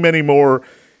 many, many more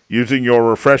using your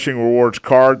Refreshing Rewards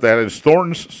card. That is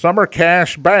Thornton's Summer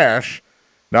Cash Bash.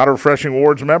 Not a Refreshing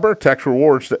Rewards member? Text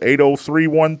rewards to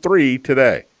 80313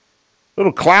 today. A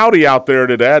little cloudy out there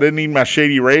today. I didn't need my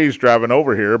Shady Rays driving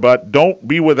over here, but don't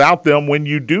be without them when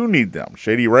you do need them.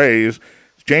 Shady Rays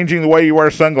is changing the way you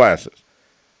wear sunglasses.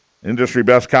 Industry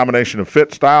best combination of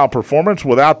fit, style, performance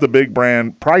without the big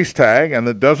brand price tag, and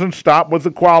it doesn't stop with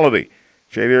the quality.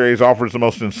 Shady Rays offers the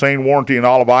most insane warranty in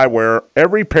all of eyewear.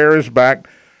 Every pair is backed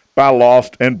by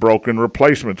lost and broken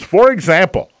replacements. For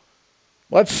example,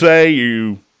 let's say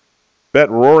you bet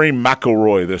Rory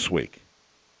McIlroy this week.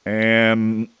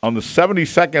 And on the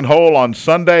 72nd hole on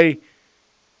Sunday,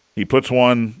 he puts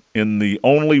one in the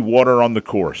only water on the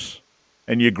course.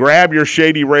 And you grab your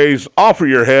Shady Rays off of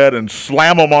your head and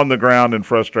slam them on the ground in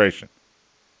frustration.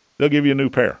 They'll give you a new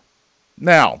pair.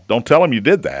 Now, don't tell them you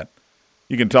did that.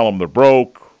 You can tell them they're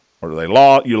broke or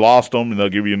you lost them, and they'll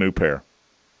give you a new pair.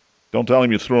 Don't tell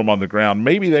them you threw them on the ground.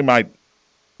 Maybe they might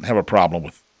have a problem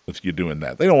with you doing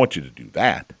that. They don't want you to do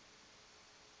that.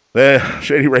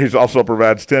 Shady Rays also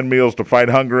provides 10 meals to fight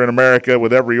hunger in America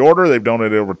with every order. They've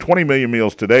donated over 20 million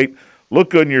meals to date.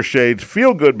 Look good in your shades.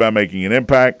 Feel good by making an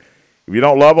impact. If you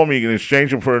don't love them, you can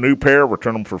exchange them for a new pair,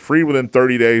 return them for free within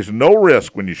 30 days. No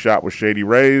risk when you shop with Shady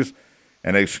Rays.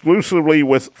 And exclusively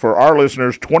for our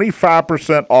listeners,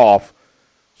 25% off.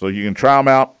 So you can try them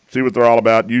out, see what they're all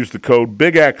about. Use the code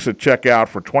BIGX at checkout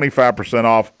for 25%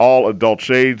 off all adult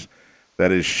shades.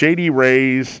 That is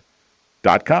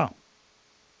ShadyRays.com.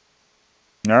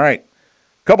 All right.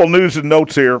 A couple news and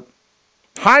notes here.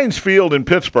 Heinz Field in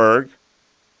Pittsburgh.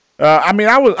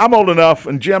 I'm old enough,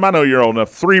 and Jim, I know you're old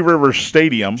enough. Three Rivers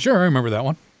Stadium. Sure, I remember that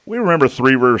one. We remember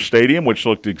Three Rivers Stadium, which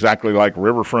looked exactly like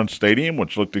Riverfront Stadium,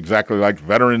 which looked exactly like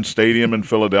Veterans Stadium in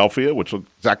Philadelphia, which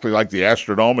looked exactly like the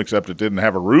Astrodome, except it didn't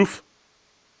have a roof.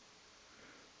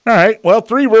 All right. Well,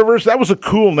 Three Rivers, that was a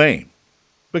cool name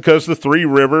because the Three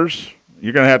Rivers,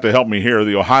 you're going to have to help me here,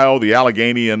 the Ohio, the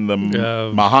Allegheny, and the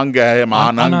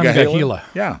Monongahela.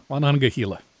 Yeah.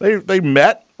 Monongahela. They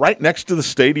met right next to the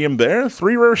stadium there,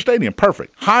 Three River Stadium,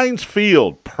 perfect. Heinz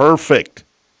Field, perfect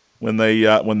when they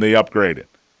upgraded.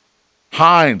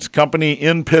 Heinz Company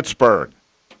in Pittsburgh,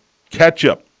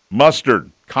 ketchup,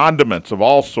 mustard, condiments of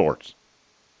all sorts.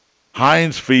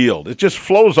 Heinz Field, it just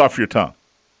flows off your tongue.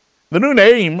 The new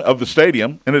name of the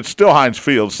stadium, and it's still Heinz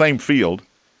Field, same field,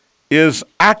 is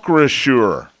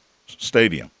Acrisure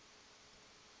Stadium.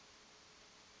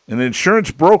 An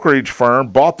insurance brokerage firm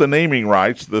bought the naming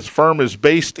rights. This firm is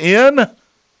based in,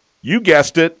 you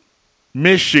guessed it,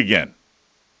 Michigan.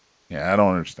 Yeah, I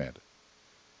don't understand it.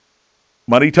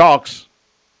 Money talks.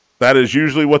 That is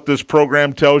usually what this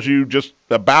program tells you just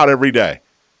about every day.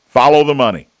 Follow the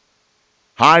money.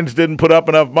 Heinz didn't put up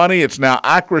enough money. It's now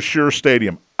Acrisure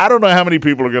Stadium. I don't know how many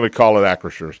people are going to call it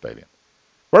Acrisure Stadium.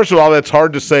 First of all, that's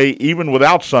hard to say even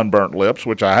without sunburnt lips,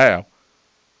 which I have.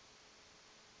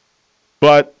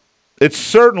 But it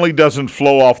certainly doesn't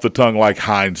flow off the tongue like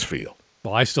Heinz Field.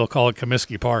 Well, I still call it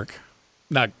Comiskey Park.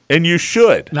 And you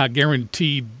should. Not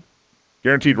guaranteed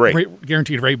rate.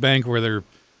 Guaranteed rate bank where their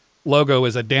logo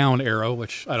is a down arrow,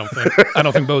 which I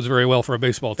don't think bodes very well for a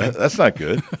baseball team. That's not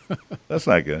good. That's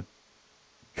not good.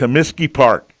 Comiskey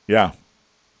Park, yeah.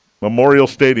 Memorial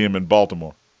Stadium in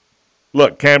Baltimore.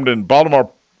 Look,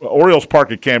 Baltimore Orioles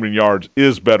Park at Camden Yards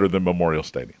is better than Memorial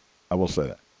Stadium. I will say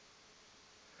that.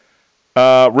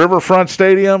 Riverfront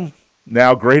Stadium,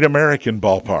 now Great American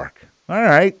Ballpark. All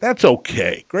right, that's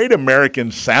okay. Great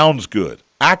American sounds good.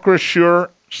 Acrisure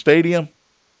Stadium,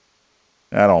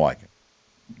 I don't like it.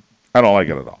 I don't like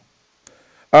it at all.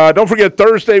 Don't forget,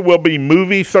 Thursday will be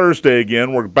Movie Thursday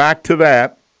again. We're back to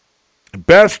that.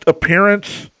 Best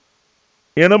appearance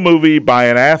in a movie by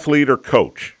an athlete or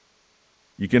coach.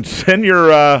 You can send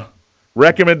your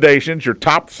recommendations, your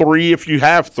top three if you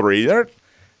have three.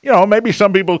 Maybe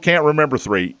some people can't remember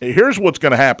three. Here's what's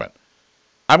going to happen.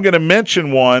 I'm going to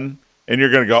mention one, and you're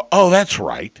going to go, oh, that's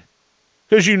right.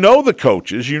 Because you know the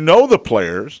coaches, you know the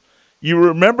players. You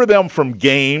remember them from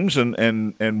games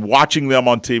and watching them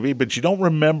on TV, but you don't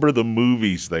remember the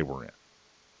movies they were in.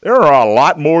 There are a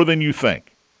lot more than you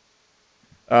think.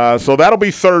 So that'll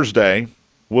be Thursday.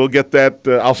 We'll get that.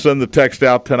 I'll send the text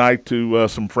out tonight to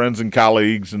some friends and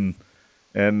colleagues and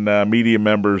media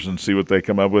members and see what they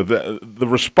come up with. The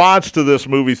response to this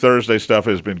Movie Thursday stuff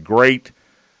has been great.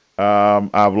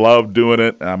 I've loved doing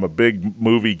it. I'm a big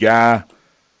movie guy.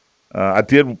 I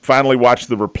did finally watch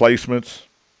The Replacements.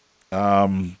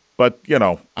 But,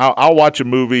 I'll watch a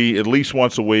movie at least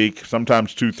once a week,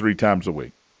 sometimes 2-3 times a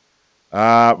week.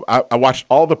 I watched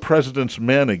All the President's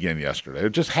Men again yesterday.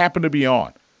 It just happened to be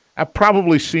on. I've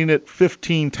probably seen it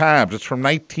 15 times. It's from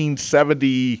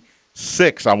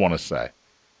 1976, I want to say.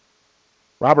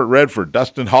 Robert Redford,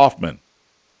 Dustin Hoffman,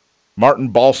 Martin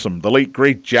Balsam, the late,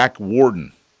 great Jack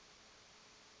Warden.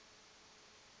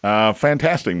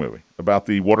 Fantastic movie about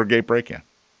the Watergate break-in.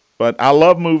 But I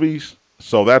love movies,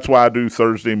 so that's why I do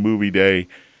Thursday Movie Day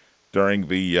during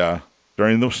the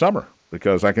summer,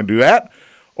 because I can do that,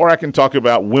 or I can talk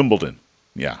about Wimbledon.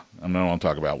 Yeah, I'm going to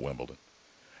talk about Wimbledon.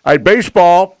 All right,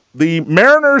 baseball. The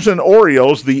Mariners and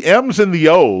Orioles, the M's and the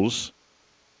O's,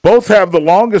 both have the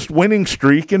longest winning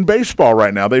streak in baseball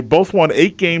right now. They both won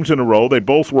 8 games in a row. They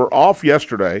both were off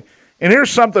yesterday. And here's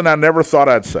something I never thought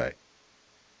I'd say.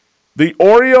 The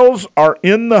Orioles are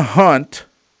in the hunt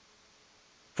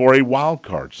for a wild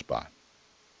card spot.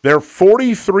 They're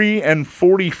 43 and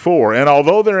 44, and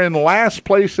although they're in last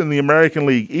place in the American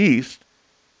League East,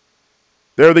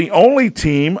 they're the only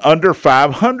team under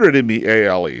 500 in the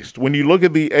AL East. When you look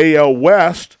at the AL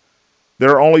West,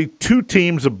 there are only 2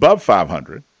 teams above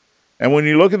 500. And when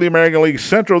you look at the American League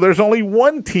Central, there's only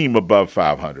 1 team above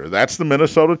 500. That's the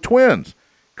Minnesota Twins.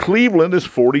 Cleveland is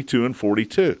 42 and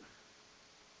 42.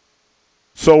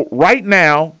 So right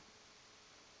now,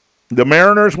 the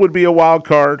Mariners would be a wild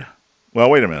card. Well,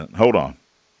 wait a minute. Hold on.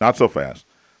 Not so fast.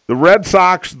 The Red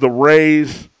Sox, the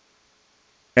Rays,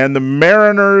 and the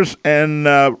Mariners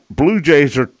and Blue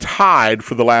Jays are tied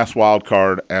for the last wild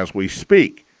card as we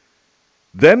speak.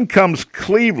 Then comes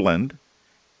Cleveland,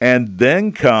 and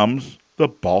then comes the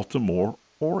Baltimore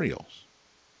Orioles.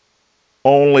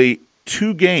 Only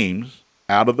 2 games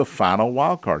out of the final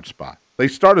wild card spot. They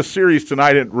start a series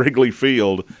tonight at Wrigley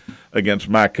Field against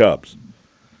my Cubs.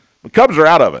 The Cubs are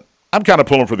out of it. I'm kind of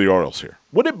pulling for the Orioles here.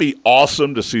 Wouldn't it be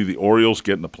awesome to see the Orioles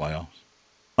get in the playoffs?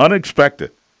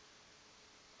 Unexpected.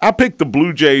 I picked the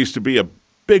Blue Jays to be a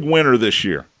big winner this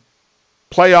year.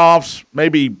 Playoffs,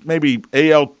 maybe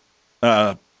AL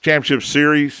Championship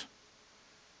Series.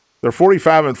 They're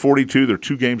 45 and 42. They're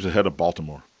 2 games ahead of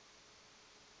Baltimore.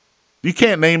 You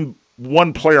can't name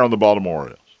one player on the Baltimore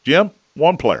Orioles. Jim,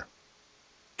 one player.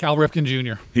 Cal Ripken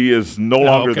Jr. He is no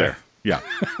longer there. Yeah.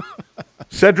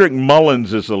 Cedric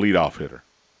Mullins is the leadoff hitter.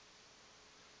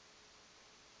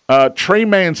 Trey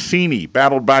Mancini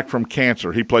battled back from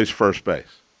cancer. He plays first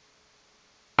base.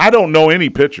 I don't know any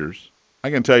pitchers.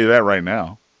 I can tell you that right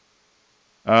now.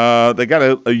 They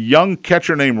got a young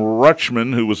catcher named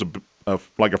Rutschman, who was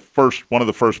one of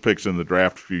the first picks in the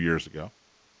draft a few years ago.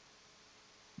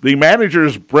 The manager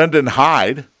is Brendan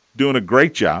Hyde, doing a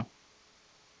great job.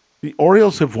 The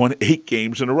Orioles have won 8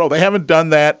 games in a row. They haven't done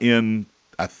that in,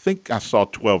 I think I saw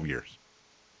 12 years.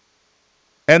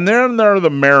 And then there are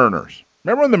the Mariners.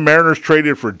 Remember when the Mariners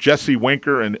traded for Jesse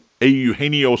Winker and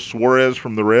Eugenio Suarez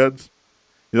from the Reds?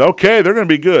 Okay, they're going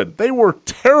to be good. They were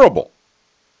terrible.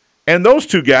 And those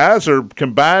 2 guys are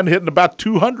combined hitting about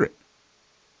 200.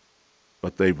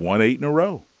 But they've won 8 in a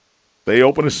row. They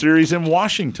open a series in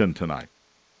Washington tonight.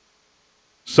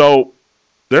 So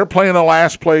they're playing a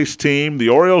last-place team. The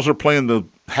Orioles are playing the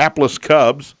hapless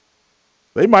Cubs.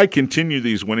 They might continue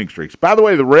these winning streaks. By the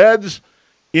way, the Reds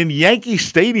in Yankee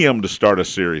Stadium to start a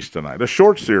series tonight, a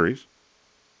short series.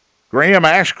 Graham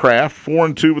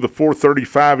Ashcraft, 4-2 with a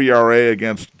 4.35 ERA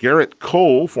against Garrett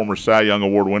Cole, former Cy Young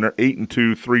Award winner, 8-2,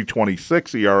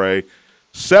 3.26 ERA,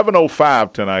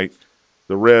 7.05 tonight.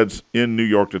 The Reds in New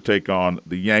York to take on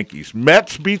the Yankees.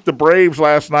 Mets beat the Braves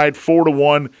last night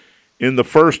 4-1 in the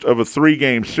first of a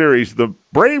 3-game series. The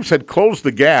Braves had closed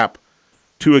the gap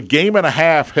to a game and a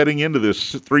half heading into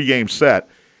this 3-game set.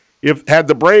 Had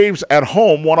the Braves at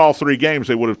home won all 3 games,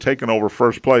 they would have taken over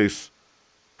first place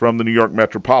from the New York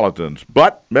Metropolitans.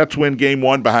 But Mets win game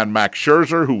 1 behind Max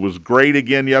Scherzer, who was great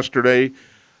again yesterday.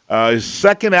 His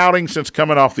second outing since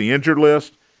coming off the injured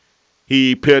list.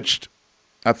 He pitched,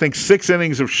 I think, 6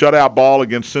 innings of shutout ball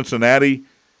against Cincinnati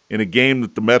in a game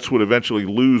that the Mets would eventually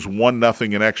lose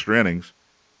 1-0 in extra innings.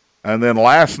 And then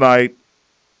last night,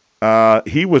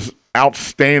 he was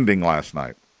outstanding last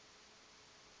night.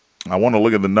 I want to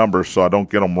look at the numbers so I don't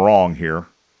get them wrong here.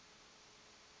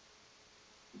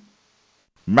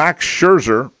 Max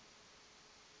Scherzer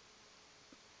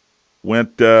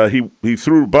went. He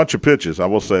threw a bunch of pitches. I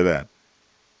will say that.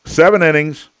 7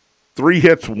 innings, 3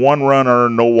 hits, 1 run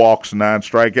earned, no walks, 9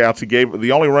 strikeouts.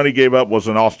 The only run he gave up was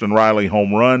an Austin Riley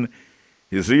home run.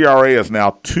 His ERA is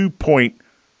now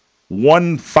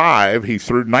 2.15. He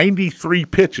threw 93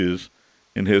 pitches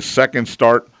in his second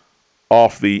start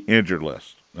off the injured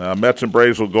list. Mets and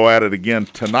Braves will go at it again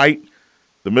tonight.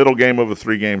 The middle game of a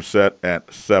 3-game set at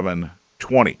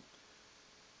 7:20.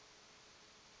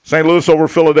 St. Louis over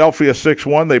Philadelphia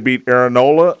 6-1. They beat Aaron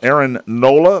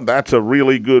Nola. That's a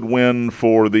really good win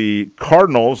for the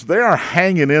Cardinals. They are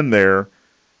hanging in there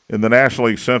in the National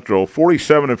League Central,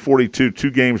 47-42,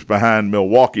 2 games behind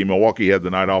Milwaukee. Milwaukee had the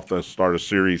night off to start a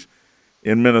series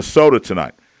in Minnesota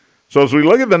tonight. So as we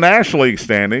look at the National League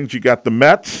standings, you got the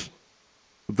Mets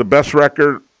with the best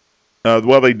record.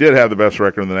 They did have the best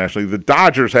record in the National League. The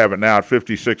Dodgers have it now at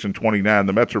 56-29.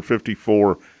 The Mets are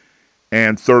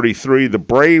 54-33. The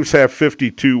Braves have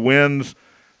 52 wins.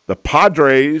 The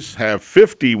Padres have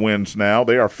 50 wins now.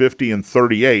 They are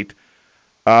 50-38.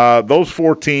 Those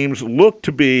 4 teams look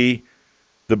to be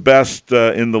the best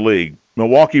in the league.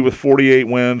 Milwaukee with 48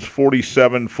 wins,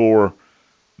 47 for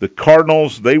the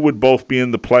Cardinals. They would both be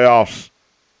in the playoffs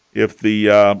if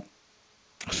the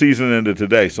season ended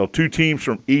today. So 2 teams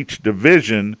from each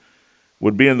division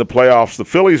would be in the playoffs. The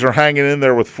Phillies are hanging in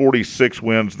there with 46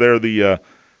 wins. They're the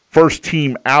first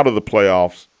team out of the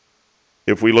playoffs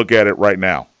if we look at it right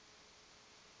now.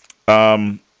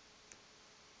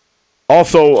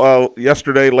 Also,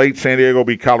 yesterday, late San Diego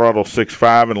beat Colorado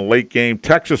 6-5 in a late game.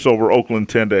 Texas over Oakland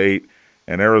 10-8,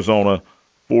 and Arizona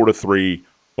 4-3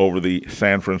 over the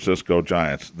San Francisco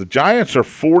Giants. The Giants are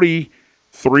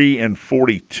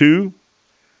 43-42.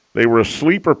 They were a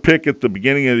sleeper pick at the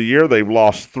beginning of the year. They've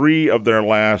lost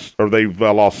they've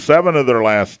lost 7 of their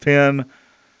last 10.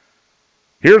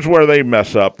 Here's where they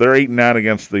mess up. They're 8-9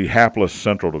 against the hapless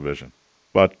Central Division,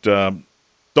 but don't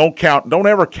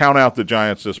ever count out the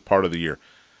Giants this part of the year.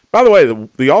 By the way,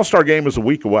 the All-Star game is a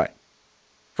week away.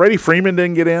 Freddie Freeman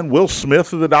didn't get in. Will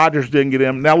Smith of the Dodgers didn't get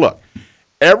in. Now look,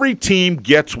 every team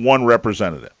gets one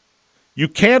representative. You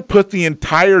can't put the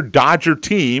entire Dodger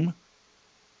team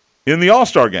in the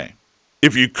All-Star game.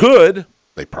 If you could,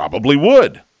 they probably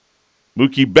would.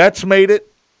 Mookie Betts made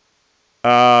it.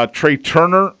 Trey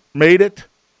Turner made it.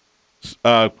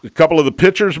 A couple of the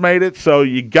pitchers made it. So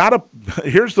you got to –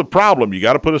 here's the problem. You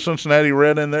got to put a Cincinnati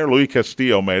Red in there. Luis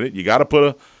Castillo made it. You got to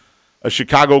put a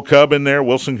Chicago Cub in there.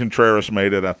 Wilson Contreras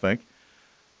made it, I think.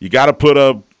 You got to put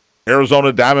a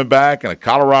Arizona Diamondback and a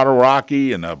Colorado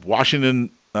Rocky and a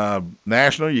Washington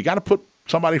National. You got to put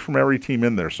somebody from every team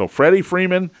in there. So Freddie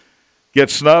Freeman –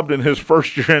 gets snubbed in his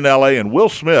first year in L.A., and Will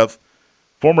Smith,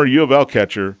 former U of L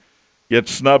catcher,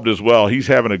 gets snubbed as well. He's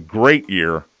having a great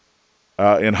year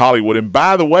in Hollywood. And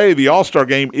by the way, the All-Star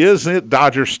game is at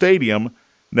Dodger Stadium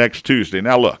next Tuesday.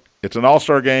 Now, look, it's an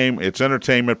All-Star game. It's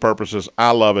entertainment purposes.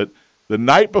 I love it. The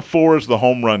night before is the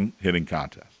home run hitting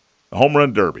contest, the home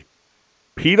run derby.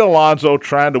 Pete Alonso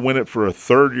trying to win it for a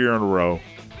 3rd year in a row.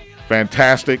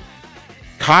 Fantastic.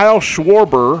 Kyle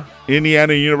Schwarber,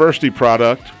 Indiana University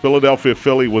product, Philadelphia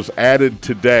Philly, was added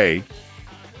today.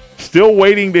 Still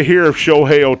waiting to hear if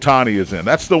Shohei Ohtani is in.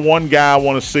 That's the one guy I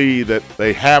want to see that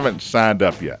they haven't signed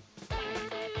up yet.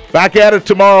 Back at it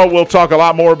tomorrow. We'll talk a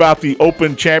lot more about the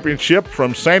Open Championship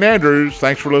from St. Andrews.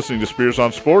 Thanks for listening to Spears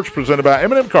on Sports, presented by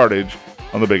M&M Cartage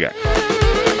on the Big X.